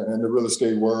things in the real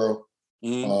estate world.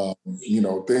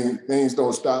 Things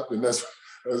don't stop, and that's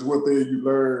one thing you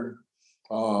learn,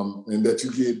 and that you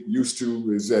get used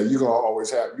to, is that you're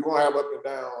gonna have up and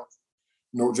down,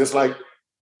 just like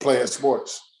playing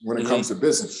sports when it comes to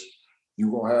business. You're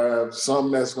gonna have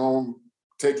some that's gonna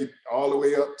take it all the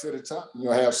way up to the top.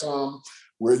 You're gonna have some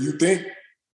where you think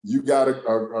you got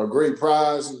a great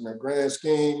prize in the grand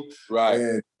scheme, right?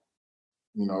 And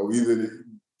either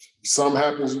some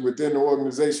happens within the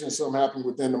organization, some happens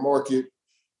within the market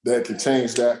that can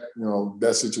change that,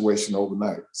 that situation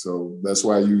overnight. So that's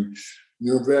why you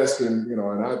invest in, and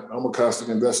I'm a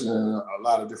constant investor in a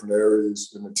lot of different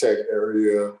areas, in the tech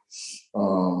area,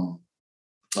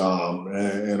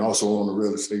 and also on the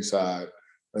real estate side,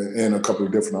 and a couple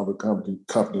of different other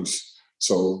companies.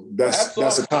 So that's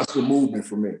a constant movement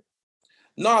for me.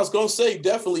 No, I was gonna say,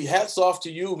 definitely hats off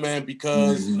to you, man,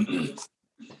 because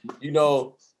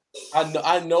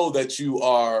I know that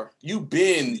you've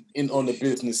been on the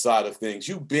business side of things.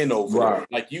 You've been over there.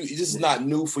 Like this is not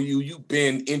new for you. You've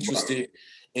been interested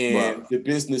in the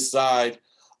business side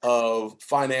of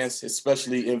finance,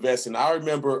 especially investing. I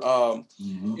remember,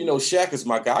 Shaq is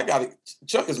my guy.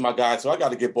 Chuck is my guy, so I got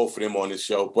to get both of them on this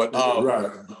show. But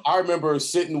I remember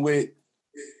sitting with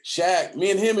Shaq. Me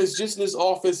and him is just in his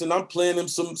office, and I'm playing him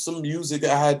some music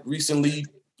I had recently,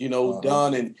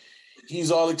 done, and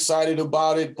he's all excited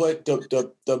about it. But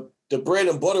the bread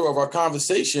and butter of our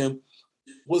conversation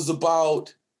was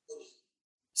about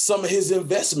some of his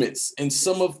investments and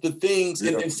some of the things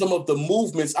and some of the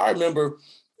movements. I remember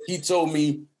he told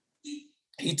me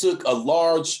he took a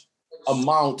large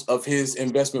amount of his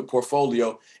investment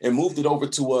portfolio and moved it over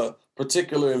to a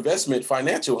particular investment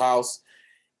financial house.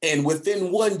 And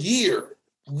within 1 year,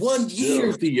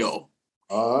 Theo,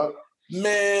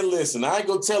 man, listen, I ain't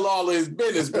gonna tell all his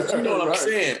business, but you know what I'm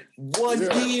saying.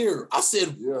 1 year. I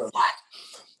said, what?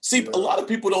 See, a lot of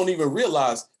people don't even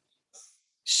realize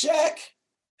Shaq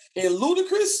and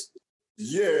Ludacris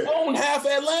own half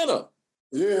Atlanta.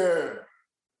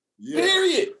 Yeah.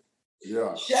 Period.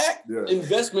 Yeah. Shaq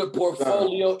investment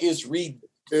portfolio is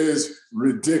ridiculous.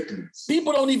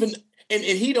 People don't even, and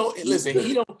he don't, listen,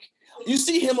 he don't, you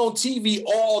see him on TV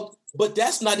but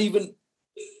that's not even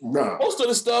most of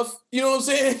the stuff, you know what I'm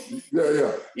saying?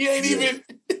 Yeah. He ain't even.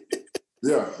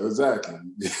 Yeah, exactly.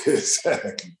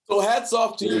 Exactly. So hats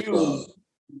off to you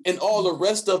and all the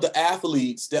rest of the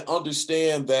athletes that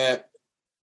understand that,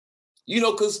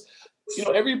 because,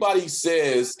 everybody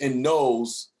says and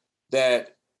knows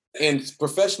that in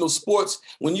professional sports,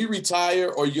 when you retire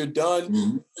or you're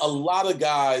done, a lot of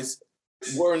guys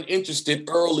weren't interested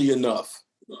early enough.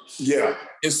 Yeah.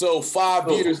 And so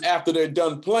 5 years after they're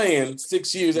done playing,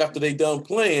 6 years after they're done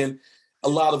playing, a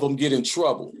lot of them get in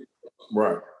trouble.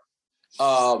 Right.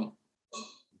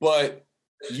 But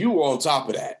you were on top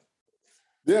of that.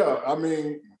 Yeah, I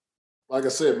mean, like I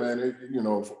said, man,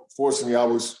 fortunately I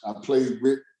played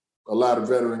with a lot of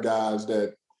veteran guys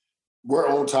that were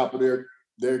on top of their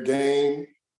game,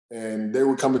 and they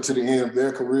were coming to the end of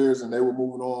their careers and they were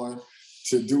moving on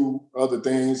to do other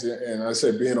things. And I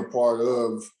said, being a part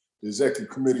of the executive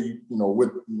committee,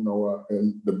 with,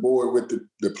 and the board with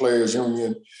the players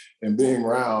union, and being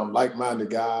around like-minded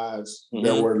guys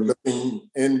that were looking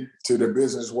into the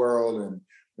business world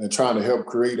and trying to help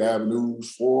create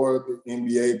avenues for the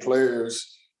NBA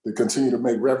players to continue to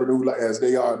make revenue as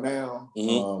they are now.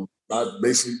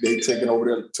 Basically, they took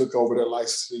over their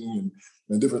licensing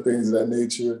and different things of that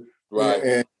nature.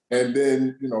 Right. And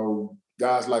then,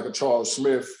 guys like a Charles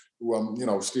Smith, who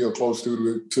I'm, still close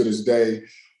to this day,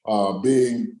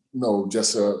 being,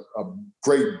 just a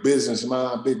great business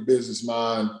mind, big business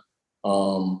mind,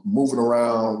 moving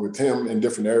around with him in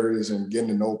different areas and getting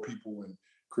to know people and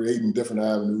creating different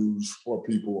avenues for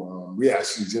people. We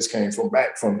actually just came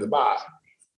back from Dubai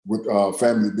with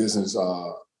family business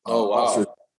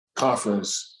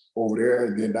conference over there,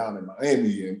 and then down in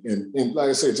Miami. And like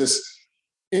I said, just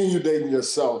inundating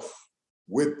yourself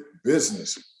with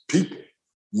business people,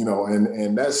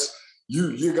 and that's,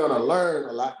 you're gonna learn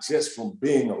a lot just from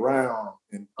being around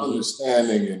and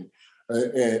understanding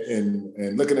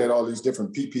and looking at all these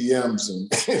different PPMs and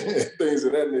things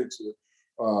of that nature,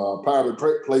 private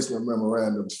placement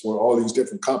memorandums for all these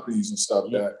different companies and stuff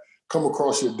that come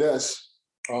across your desk.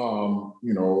 A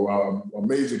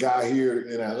major guy here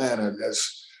in Atlanta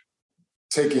that's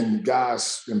taking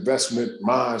guys' investment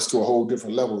minds to a whole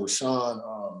different level. Rashawn,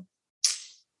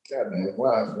 God damn,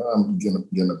 why I'm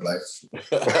getting a blank.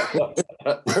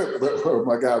 but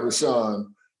my guy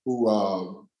Rashawn, who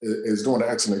is doing an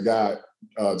excellent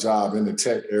job in the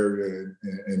tech area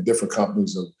and different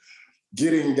companies of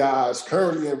getting guys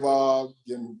currently involved,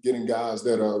 getting guys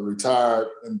that are retired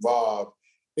involved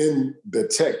in the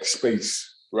tech space.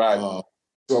 Right.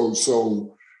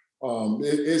 So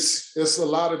it's a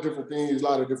lot of different things, a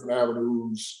lot of different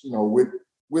avenues.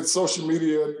 With social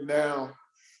media now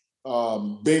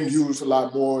being used a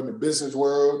lot more in the business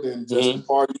world than just the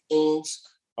party things,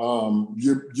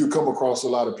 you come across a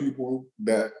lot of people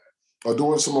that are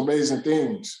doing some amazing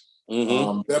things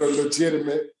that are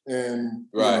legitimate and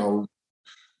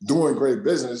doing great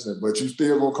business, but you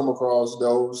still gonna come across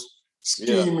those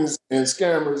schemers and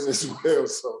scammers as well.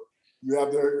 So you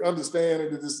have to understand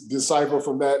and decipher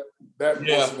from that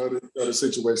portion of the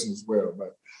situation as well.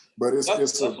 But it's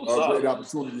a great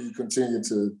opportunity to continue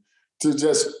to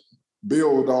just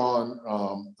build on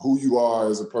who you are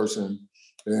as a person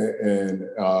and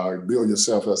build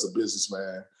yourself as a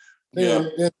businessman.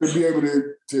 And to be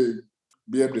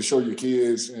able to show your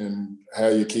kids and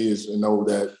have your kids know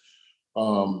that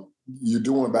you're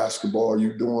doing basketball,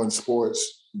 you're doing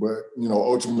sports, but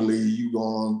ultimately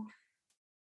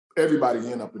everybody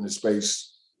end up in the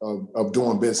space of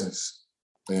doing business.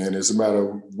 And it's a matter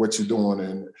of what you're doing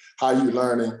and how you're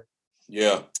learning.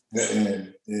 Yeah.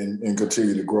 And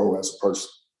continue to grow as a person.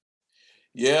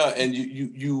 Yeah, and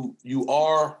you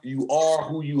are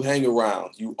who you hang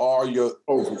around. You are your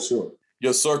for sure.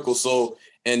 Your circle. So,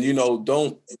 and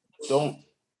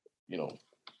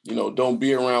don't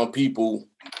be around people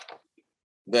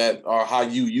that are how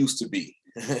you used to be.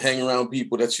 Hang around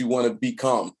people that you want to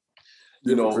become.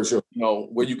 For sure.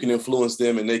 Where you can influence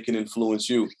them and they can influence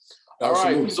you.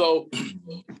 Absolutely. All right, so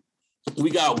we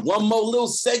got one more little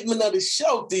segment of the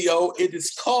show, Theo. It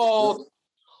is called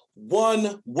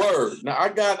One Word. Now, I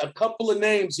got a couple of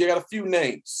names here. I got a few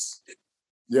names.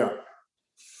 Yeah.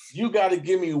 You got to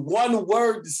give me one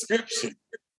word description.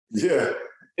 Yeah.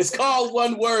 It's called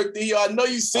One Word, Theo. I know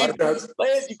you see it. You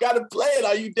got to play it.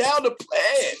 Are you down to play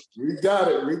it? We got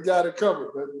it. We got it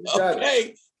covered, baby. We got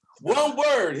it. One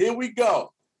word. Here we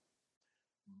go.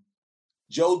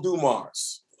 Joe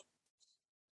Dumars.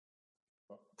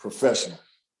 Professional.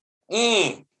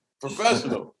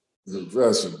 Professional.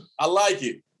 Professional. I like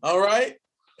it. All right.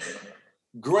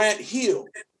 Grant Hill.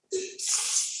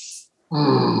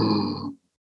 What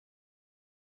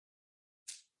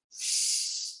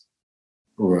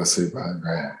do I say about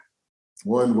Grant?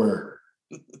 One word.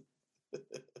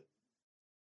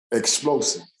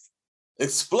 Explosive.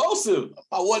 Explosive.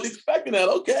 I wasn't expecting that.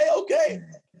 Okay.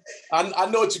 I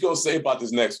know what you're going to say about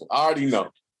this next one. I already know.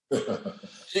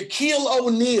 Shaquille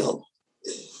O'Neal.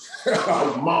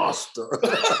 Monster.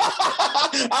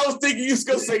 I was thinking you was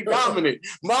going to say dominant.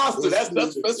 Monster.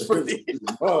 That's pretty.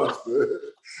 Monster.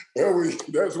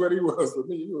 That's what he was to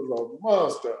me. He was a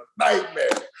monster. Nightmare.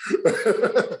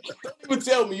 Don't even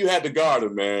tell me you had to guard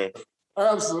him, man.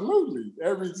 Absolutely.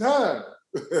 Every time.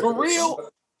 For real?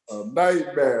 A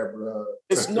nightmare, bro.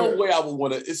 There's no way I would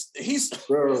want to. He's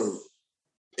bro.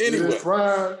 Anyway. In his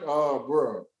prime,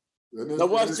 bro. Now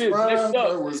watch this. Prime, Next up.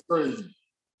 that was crazy.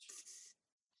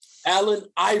 Allen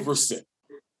Iverson.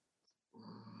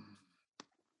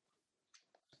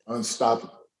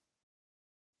 Unstoppable.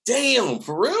 Damn,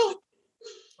 for real?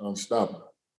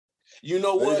 Unstoppable. You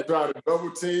know what? They tried to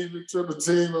double team and triple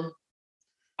team him.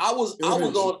 I was on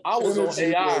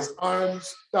AI. Was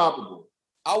unstoppable.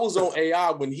 I was on AI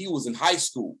when he was in high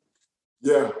school.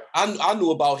 Yeah. I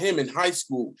knew about him in high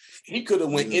school. He could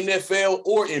have went NFL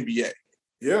or NBA.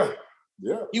 Yeah.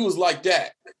 He was like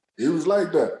that. He was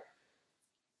like that.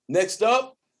 Next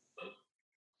up,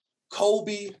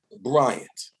 Kobe Bryant.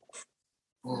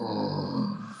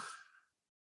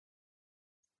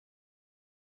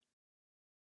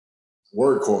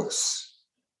 Workhorse.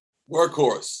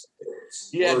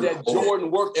 He had that Jordan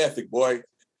work ethic, boy.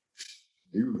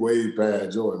 He was way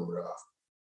past Jordan, bro.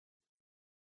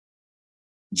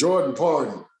 Jordan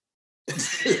party.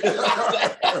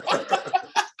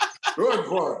 Jordan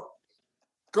party.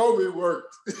 Kobe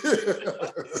worked.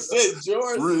 Said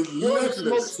Jordan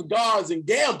smoked cigars and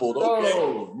gambled. Okay.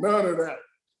 No, none of that.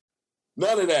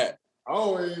 None of that. I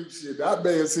don't shit. I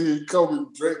may have seen Kobe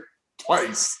drink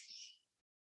twice.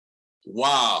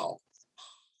 Wow.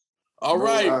 All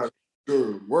right.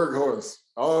 Dude, workhorse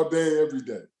all day, every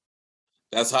day.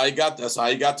 That's how he got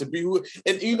to be who.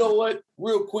 And you know what?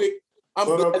 Real quick, I'm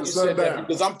glad you said that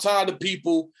because I'm tired of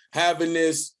people having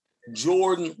this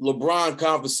Jordan LeBron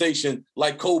conversation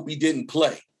like Kobe didn't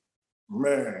play.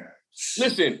 Man.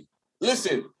 Listen. This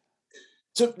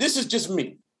is just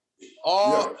me.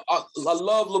 I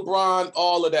love LeBron,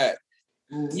 all of that.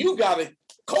 Mm-hmm. You got it.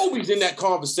 Kobe's in that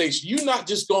conversation. You're not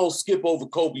just going to skip over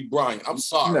Kobe Bryant. I'm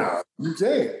sorry. Nah, you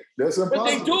can't. That's impossible. But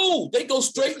they do. They go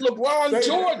straight LeBron,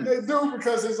 Jordan. They do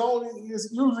because it's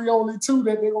usually only two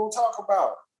that they're going to talk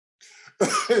about.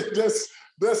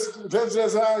 That's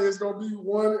just how it's going to be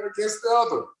one against the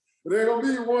other. But they're going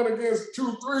to be one against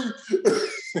 2,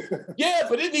 3. Yeah,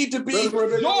 but it need to be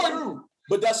Jordan.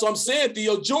 But that's what I'm saying,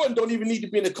 Theo. Jordan don't even need to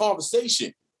be in the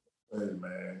conversation. Hey,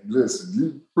 man, listen,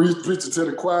 you preaching to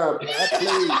the choir.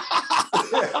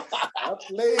 I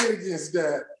played against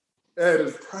that at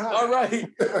his prime. All right.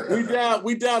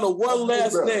 We down to one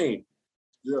last name.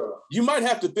 Yeah. You might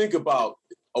have to think about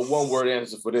a one-word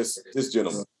answer for this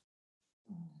gentleman.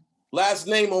 Last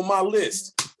name on my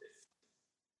list,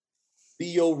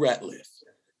 Theo Ratliff.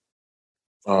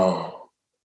 Oh.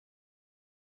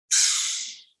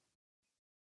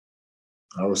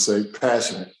 I would say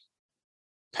passionate.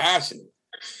 Passionate.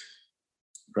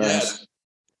 Passionate.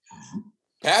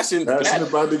 Passionate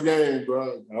about the game,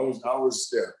 bro. I was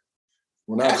yeah.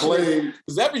 When I played, it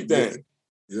was everything.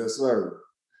 Yes, sir.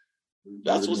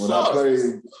 That's what's when up. I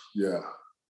played, yeah.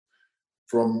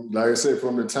 From like I said,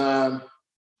 from the time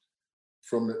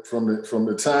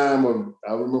of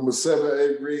I remember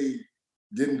 7th, 8th grade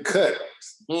getting cut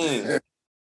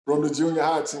from the junior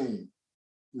high team.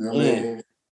 You know what I mean?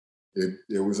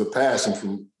 It was a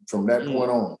passion from that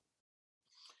point on.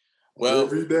 Well,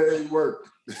 every day work.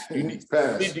 You need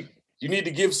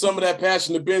to give some of that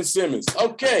passion to Ben Simmons.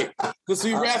 Okay, because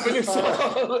we wrapping this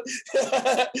up.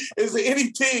 Is there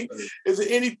anything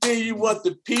you want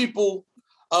the people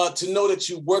to know that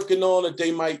you're working on that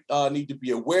they might need to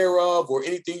be aware of, or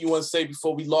anything you want to say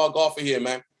before we log off of here,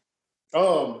 man?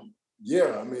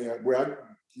 Yeah, I mean,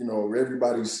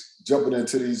 everybody's jumping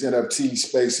into these NFT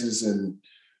spaces and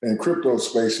crypto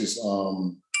spaces.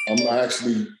 I'm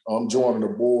joining the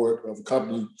board of a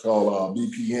company called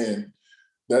BPN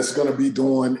that's going to be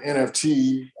doing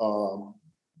NFT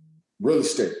real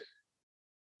estate.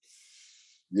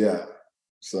 Yeah,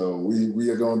 so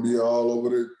we are going to be all over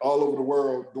the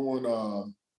world doing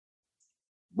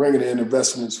bringing in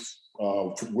investments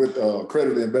with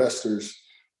accredited investors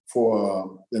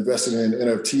for investing in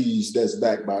NFTs that's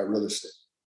backed by real estate.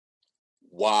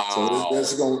 Wow. So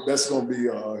that's gonna be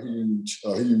a huge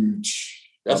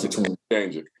that's opportunity.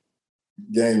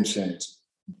 Game changer.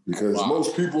 Because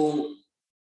most people,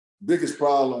 biggest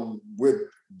problem with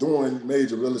doing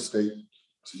major real estate,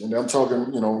 and I'm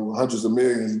talking, hundreds of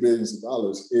millions, billions of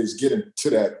dollars, is getting to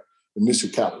that initial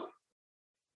capital.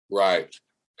 Right.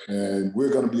 And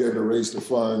we're going to be able to raise the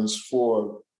funds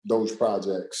for those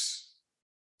projects,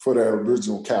 for their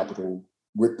original capital,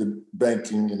 with the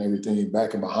banking and everything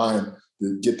backing behind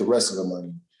to get the rest of the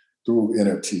money through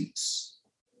NFTs.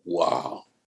 Wow.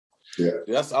 Yeah.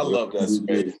 I love that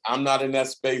space. I'm not in that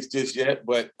space just yet,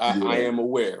 but I am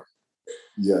aware.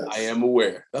 Yes. I am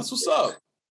aware. That's what's up.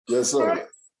 Yes, sir. Right.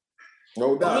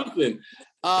 No doubt. Listen,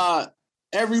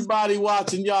 everybody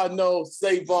watching, y'all know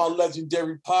Savon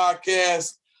Legendary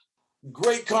Podcast.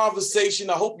 Great conversation.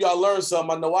 I hope y'all learned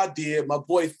something. I know I did. My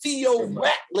boy Theo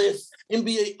Ratliff,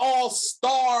 NBA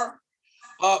All-Star.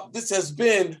 This has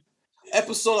been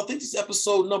episode, I think this is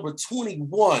episode number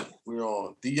 21 we're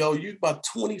on. Theo, you my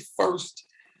 21st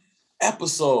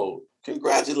episode.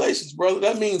 Congratulations, brother.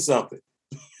 That means something.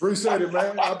 Appreciate it,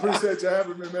 man. I appreciate you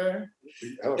having me, man.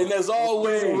 And as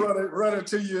always, run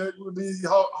into you with these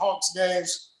Hawks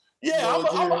games. Yeah, I'm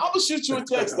gonna shoot you a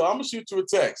text, though. I'm gonna shoot you a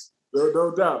text.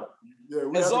 No doubt. Yeah,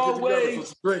 we as have to always, get together for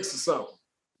some drinks or something.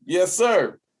 Yes,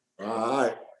 sir. All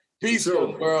right. Peace,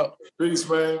 bro. Peace,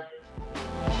 man.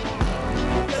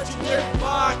 Legendary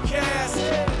Podcast.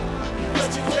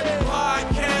 Legendary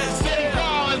Podcast.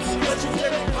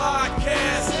 Legendary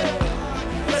Podcast.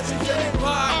 Legendary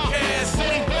Podcast.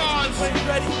 You ain't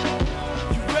ready.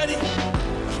 You ready?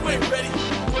 You ain't ready.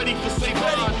 Ready for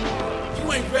Savon. You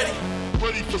ain't ready.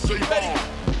 Ready for Savon.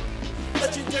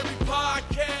 Legendary Podcast.